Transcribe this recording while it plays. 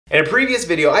In a previous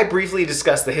video, I briefly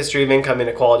discussed the history of income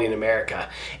inequality in America,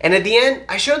 and at the end,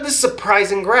 I showed this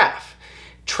surprising graph.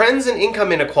 Trends in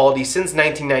income inequality since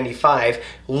 1995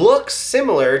 look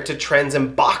similar to trends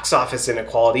in box office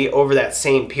inequality over that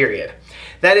same period.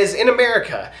 That is, in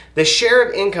America, the share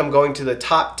of income going to the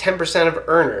top 10% of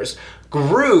earners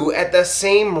grew at the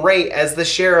same rate as the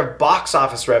share of box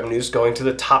office revenues going to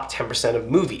the top 10% of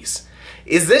movies.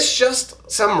 Is this just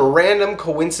some random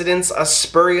coincidence, a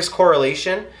spurious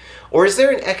correlation? Or is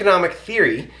there an economic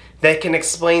theory that can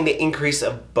explain the increase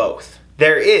of both?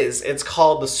 There is. It's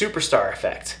called the superstar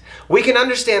effect. We can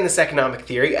understand this economic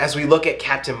theory as we look at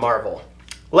Captain Marvel.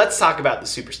 Let's talk about the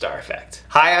superstar effect.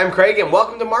 Hi, I'm Craig and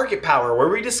welcome to Market Power, where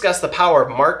we discuss the power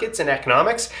of markets and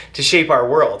economics to shape our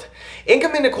world.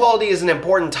 Income inequality is an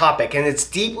important topic and it's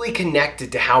deeply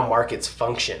connected to how markets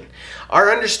function.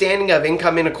 Our understanding of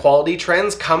income inequality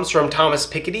trends comes from Thomas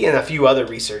Piketty and a few other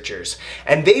researchers,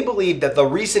 and they believe that the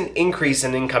recent increase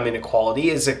in income inequality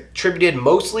is attributed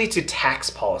mostly to tax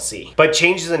policy. But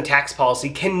changes in tax policy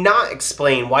cannot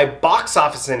explain why box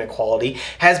office inequality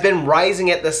has been rising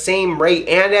at the same rate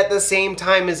and at the same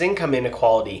time as income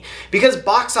inequality, because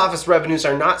box office revenues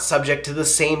are not subject to the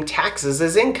same taxes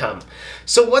as income.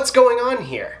 So what's going on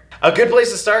here? A good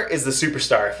place to start is the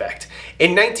superstar effect.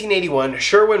 In 1981,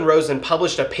 Sherwin Rosen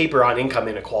published a paper on income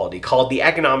inequality called The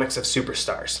Economics of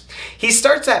Superstars. He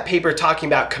starts that paper talking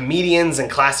about comedians and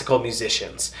classical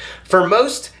musicians. For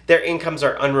most, their incomes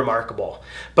are unremarkable.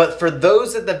 But for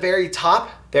those at the very top,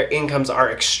 their incomes are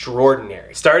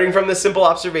extraordinary. Starting from this simple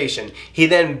observation, he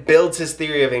then builds his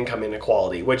theory of income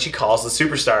inequality, which he calls the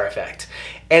superstar effect.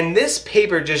 And this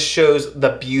paper just shows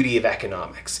the beauty of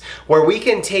economics, where we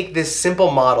can take this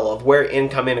simple model of where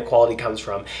income inequality comes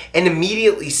from and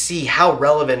immediately see how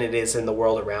relevant it is in the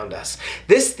world around us.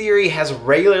 This theory has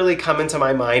regularly come into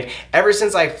my mind ever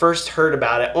since I first heard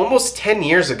about it almost 10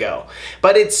 years ago.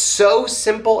 But it's so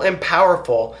simple and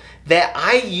powerful that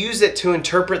I use it to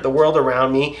interpret the world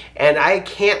around me, and I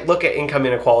can't look at income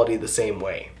inequality the same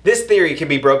way. This theory can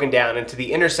be broken down into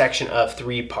the intersection of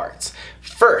three parts.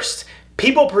 First,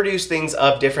 people produce things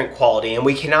of different quality, and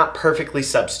we cannot perfectly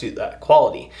substitute that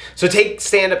quality. So take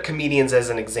stand-up comedians as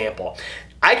an example.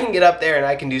 I can get up there and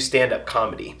I can do stand-up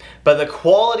comedy, but the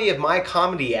quality of my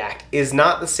comedy act is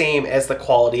not the same as the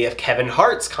quality of Kevin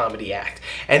Hart's comedy act,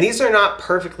 and these are not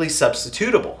perfectly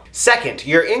substitutable. Second,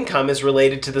 your income is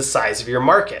related to the size of your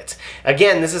market.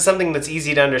 Again, this is something that's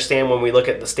easy to understand when we look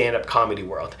at the stand-up comedy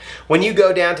world. When you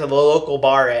go down to the local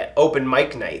bar at open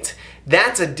mic night,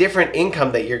 that's a different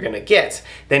income that you're going to get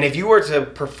than if you were to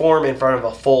perform in front of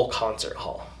a full concert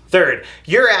hall. Third,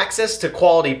 your access to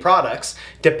quality products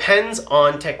depends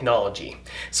on technology.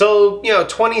 So,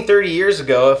 20, 30 years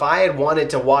ago, if I had wanted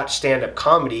to watch stand-up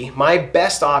comedy, my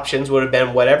best options would have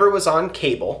been whatever was on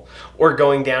cable or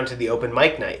going down to the open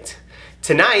mic night.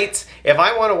 Tonight, if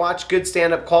I want to watch good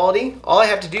stand-up quality, all I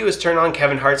have to do is turn on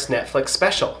Kevin Hart's Netflix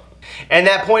special. And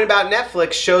that point about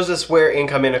Netflix shows us where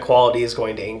income inequality is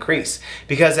going to increase.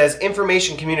 Because as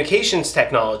information communications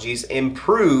technologies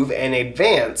improve and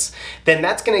advance, then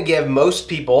that's going to give most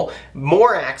people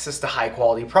more access to high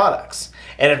quality products.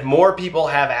 And if more people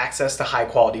have access to high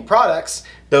quality products,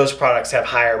 those products have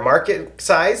higher market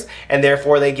size and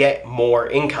therefore they get more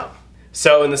income.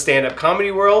 So in the stand-up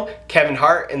comedy world, Kevin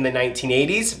Hart in the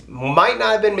 1980s might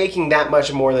not have been making that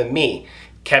much more than me.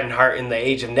 Kevin Hart in the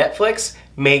age of Netflix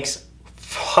makes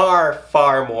far,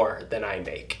 far more than I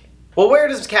make. Well, where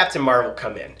does Captain Marvel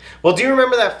come in? Well, do you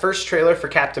remember that first trailer for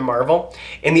Captain Marvel?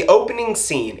 In the opening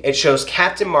scene, it shows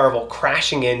Captain Marvel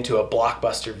crashing into a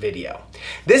Blockbuster video.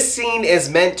 This scene is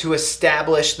meant to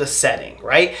establish the setting,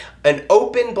 right? An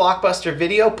open Blockbuster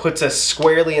video puts us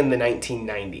squarely in the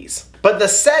 1990s. But the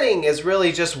setting is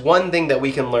really just one thing that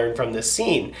we can learn from this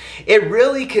scene. It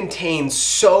really contains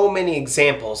so many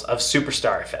examples of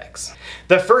superstar effects.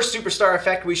 The first superstar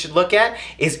effect we should look at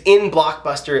is in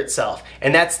Blockbuster itself,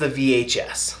 and that's the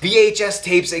VHS. VHS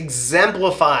tapes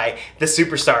exemplify the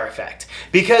superstar effect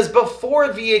because before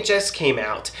VHS came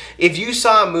out, if you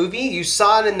saw a movie, you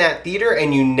saw it in that theater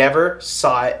and you never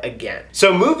saw it again.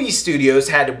 So movie studios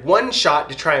had one shot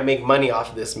to try and make money off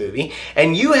of this movie,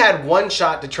 and you had one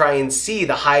shot to try and see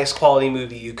the highest quality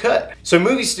movie you could. So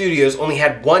movie studios only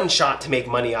had one shot to make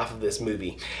money off of this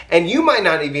movie, and you might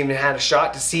not have even had a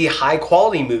shot to see high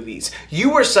quality movies.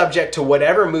 You were subject to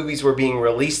whatever movies were being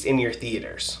released in your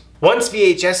theaters. Once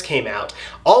VHS came out,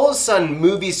 all of a sudden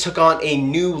movies took on a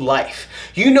new life.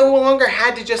 You no longer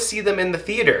had to just see them in the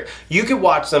theater. You could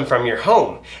watch them from your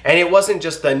home. And it wasn't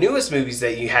just the newest movies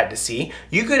that you had to see.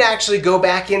 You could actually go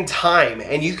back in time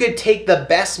and you could take the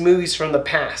best movies from the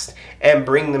past and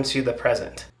bring them to the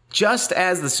present. Just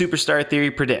as the superstar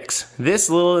theory predicts, this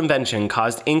little invention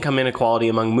caused income inequality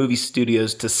among movie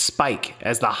studios to spike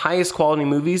as the highest quality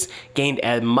movies gained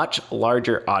a much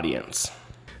larger audience.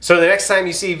 So the next time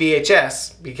you see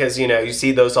VHS, because you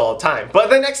see those all the time, but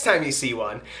the next time you see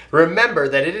one, remember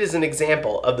that it is an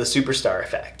example of the superstar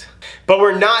effect. But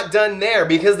we're not done there,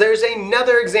 because there's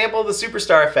another example of the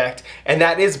superstar effect, and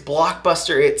that is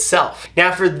Blockbuster itself.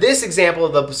 Now for this example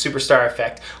of the superstar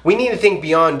effect, we need to think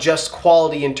beyond just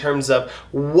quality in terms of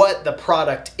what the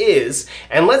product is,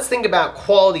 and let's think about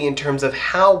quality in terms of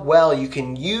how well you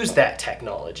can use that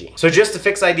technology. So just to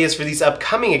fix ideas for these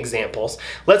upcoming examples,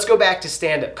 let's go back to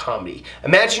stand-up comedy.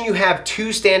 Imagine you have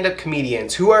two stand-up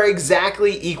comedians who are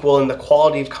exactly equal in the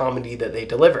quality of comedy that they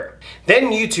deliver.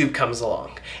 Then YouTube comes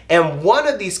along, and one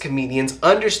of these comedians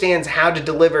understands how to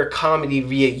deliver comedy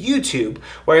via YouTube,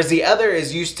 whereas the other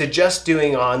is used to just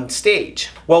doing on stage.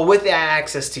 Well, with that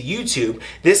access to YouTube,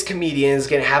 this comedian is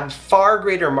going to have far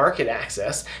greater market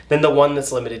access than the one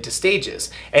that's limited to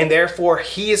stages, and therefore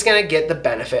he is going to get the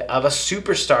benefit of a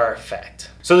superstar effect.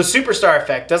 So the superstar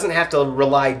effect doesn't have to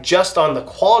rely just on the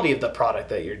quality of the product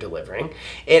that you're delivering.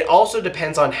 It also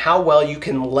depends on how well you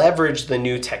can leverage the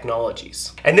new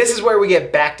technologies. And this is where we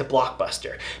get back to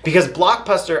Blockbuster, because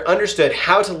Blockbuster understood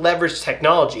how to leverage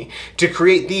technology to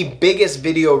create the biggest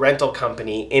video rental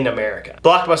company in America.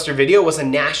 Blockbuster Video was a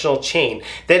national chain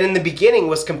that in the beginning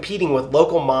was competing with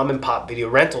local mom and pop video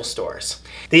rental stores.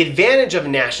 The advantage of a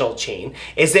national chain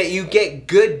is that you get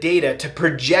good data to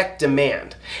project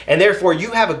demand, and therefore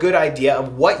you have a good idea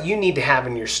of what you need to have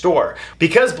in your store.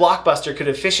 Because Blockbuster could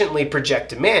efficiently project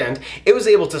demand, it was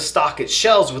able to stock its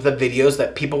shelves with the videos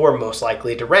that people were most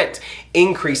likely to rent,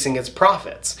 increasing its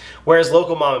profits. Whereas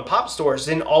local mom and pop stores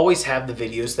didn't always have the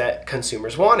videos that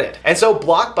consumers wanted. And so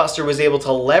Blockbuster was able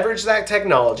to leverage that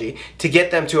technology to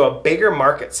get them to a bigger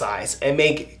market size and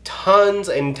make tons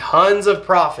and tons of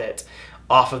profit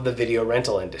off of the video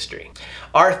rental industry.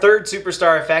 Our third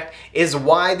superstar effect is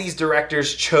why these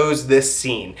directors chose this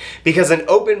scene. Because an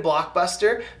open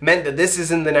Blockbuster meant that this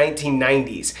is in the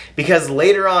 1990s. Because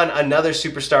later on, another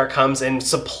superstar comes and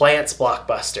supplants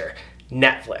Blockbuster: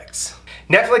 Netflix.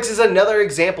 Netflix is another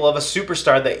example of a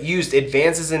superstar that used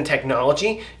advances in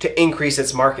technology to increase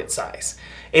its market size.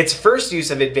 Its first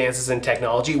use of advances in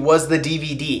technology was the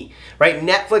DVD, right?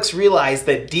 Netflix realized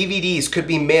that DVDs could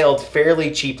be mailed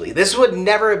fairly cheaply. This would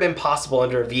never have been possible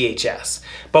under a VHS.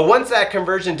 But once that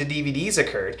conversion to DVDs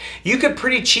occurred, you could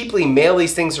pretty cheaply mail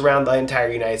these things around the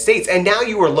entire United States, and now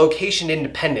you were location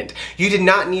independent. You did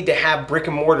not need to have brick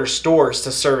and mortar stores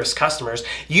to service customers.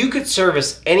 You could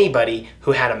service anybody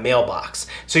who had a mailbox.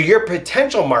 So your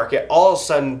potential market all of a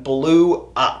sudden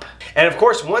blew up. And of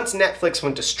course, once Netflix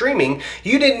went to streaming,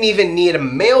 you didn't even need a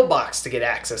mailbox to get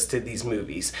access to these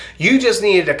movies. You just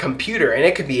needed a computer, and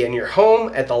it could be in your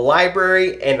home, at the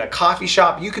library, in a coffee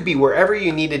shop. You could be wherever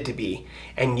you needed to be,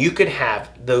 and you could have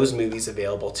those movies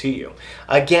available to you.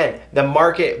 Again, the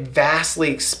market vastly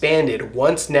expanded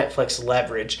once Netflix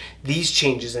leveraged these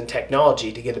changes in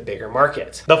technology to get a bigger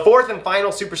market. The fourth and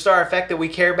final superstar effect that we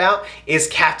care about is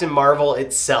Captain Marvel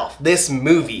itself, this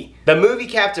movie. The movie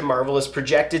Captain Marvel is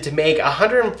projected to make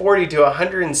 $140 to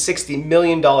 $160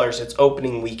 million its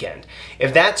opening weekend.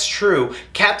 If that's true,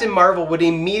 Captain Marvel would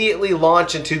immediately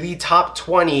launch into the top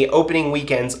 20 opening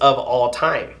weekends of all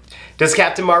time. Does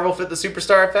Captain Marvel fit the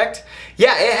superstar effect?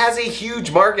 Yeah, it has a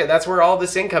huge market. That's where all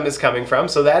this income is coming from,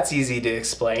 so that's easy to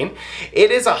explain. It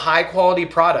is a high quality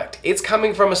product. It's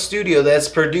coming from a studio that's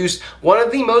produced one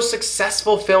of the most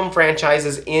successful film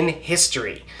franchises in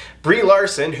history. Brie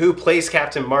Larson, who plays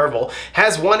Captain Marvel,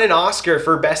 has won an Oscar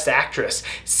for Best Actress.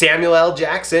 Samuel L.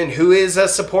 Jackson, who is a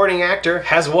supporting actor,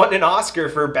 has won an Oscar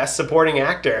for Best Supporting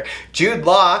Actor. Jude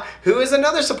Law, who is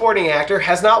another supporting actor,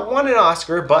 has not won an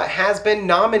Oscar but has been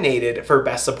nominated for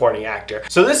Best Supporting Actor.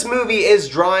 So this movie is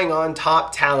drawing on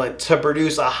top talent to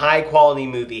produce a high quality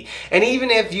movie. And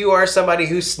even if you are somebody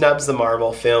who snubs the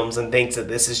Marvel films and thinks that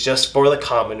this is just for the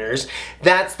commoners,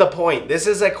 that's the point. This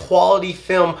is a quality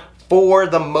film for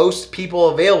the most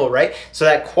people available, right? So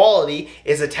that quality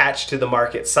is attached to the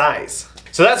market size.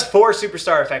 So that's 4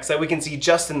 superstar effects that we can see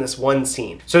just in this one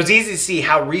scene. So it's easy to see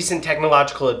how recent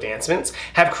technological advancements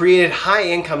have created high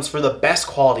incomes for the best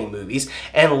quality movies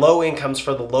and low incomes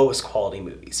for the lowest quality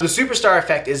movies. The superstar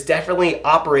effect is definitely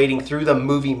operating through the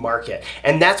movie market,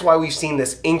 and that's why we've seen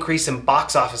this increase in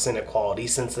box office inequality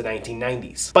since the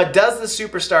 1990s. But does the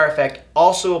superstar effect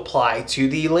also apply to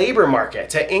the labor market,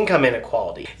 to income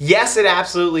inequality? Yes, it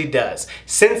absolutely does.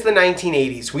 Since the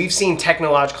 1980s, we've seen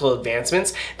technological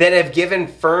advancements that have given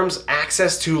firms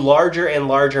access to larger and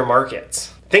larger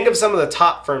markets. Think of some of the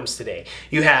top firms today.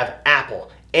 You have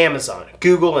Apple, Amazon,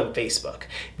 Google, and Facebook.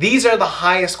 These are the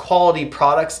highest quality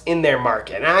products in their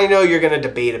market. And I know you're going to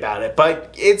debate about it,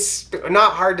 but it's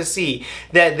not hard to see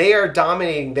that they are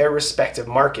dominating their respective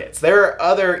markets. There are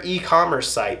other e-commerce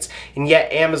sites, and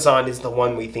yet Amazon is the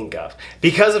one we think of.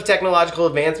 Because of technological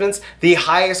advancements, the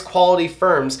highest quality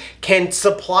firms can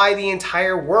supply the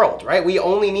entire world, right? We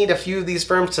only need a few of these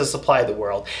firms to supply the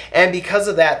world. And because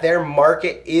of that, their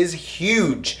market is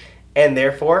huge. And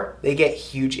therefore, they get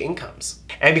huge incomes.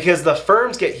 And because the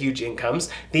firms get huge incomes,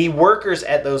 the workers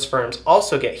at those firms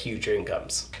also get huge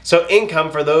incomes. So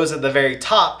income for those at the very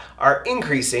top are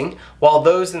increasing, while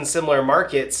those in similar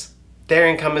markets, their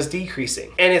income is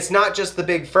decreasing. And it's not just the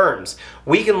big firms.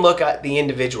 We can look at the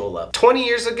individual level. 20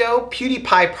 years ago,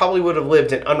 PewDiePie probably would have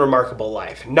lived an unremarkable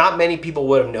life. Not many people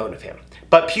would have known of him.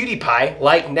 But PewDiePie,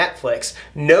 like Netflix,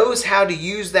 knows how to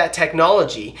use that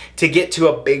technology to get to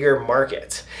a bigger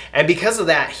market. And because of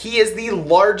that, he is the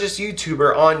largest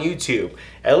YouTuber on YouTube,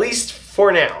 at least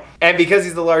for now. And because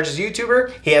he's the largest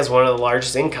YouTuber, he has one of the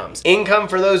largest incomes. Income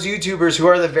for those YouTubers who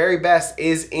are the very best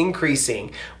is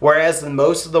increasing, whereas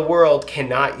most of the world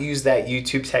cannot use that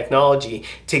YouTube technology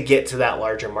to get to that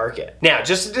larger market. Now,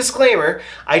 just a disclaimer,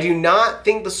 I do not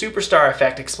think the superstar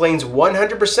effect explains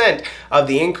 100% of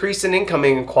the increase in income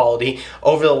inequality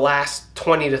over the last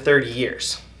 20 to 30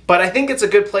 years. But I think it's a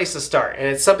good place to start, and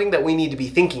it's something that we need to be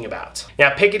thinking about. Now,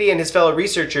 Piketty and his fellow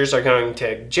researchers are going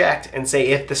to object and say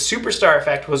if the superstar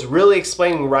effect was really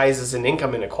explaining rises in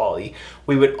income inequality,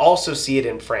 we would also see it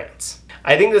in France.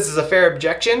 I think this is a fair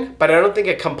objection, but I don't think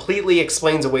it completely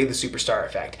explains away the superstar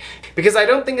effect. Because I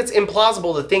don't think it's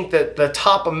implausible to think that the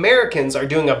top Americans are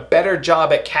doing a better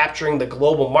job at capturing the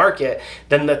global market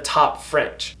than the top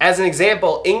French. As an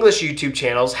example, English YouTube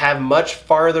channels have much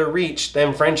farther reach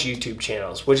than French YouTube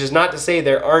channels, which is not to say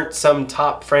there aren't some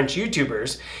top French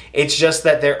YouTubers, it's just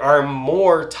that there are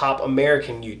more top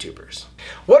American YouTubers.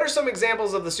 What are some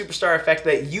examples of the superstar effect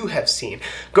that you have seen?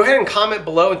 Go ahead and comment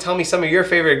below and tell me some of your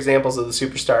favorite examples of the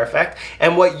superstar effect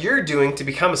and what you're doing to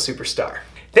become a superstar.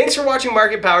 Thanks for watching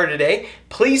Market Power today.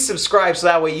 Please subscribe so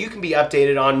that way you can be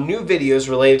updated on new videos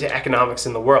related to economics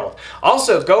in the world.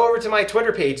 Also, go over to my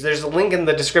Twitter page. There's a link in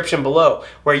the description below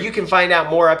where you can find out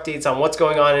more updates on what's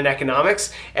going on in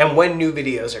economics and when new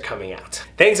videos are coming out.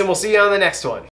 Thanks, and we'll see you on the next one.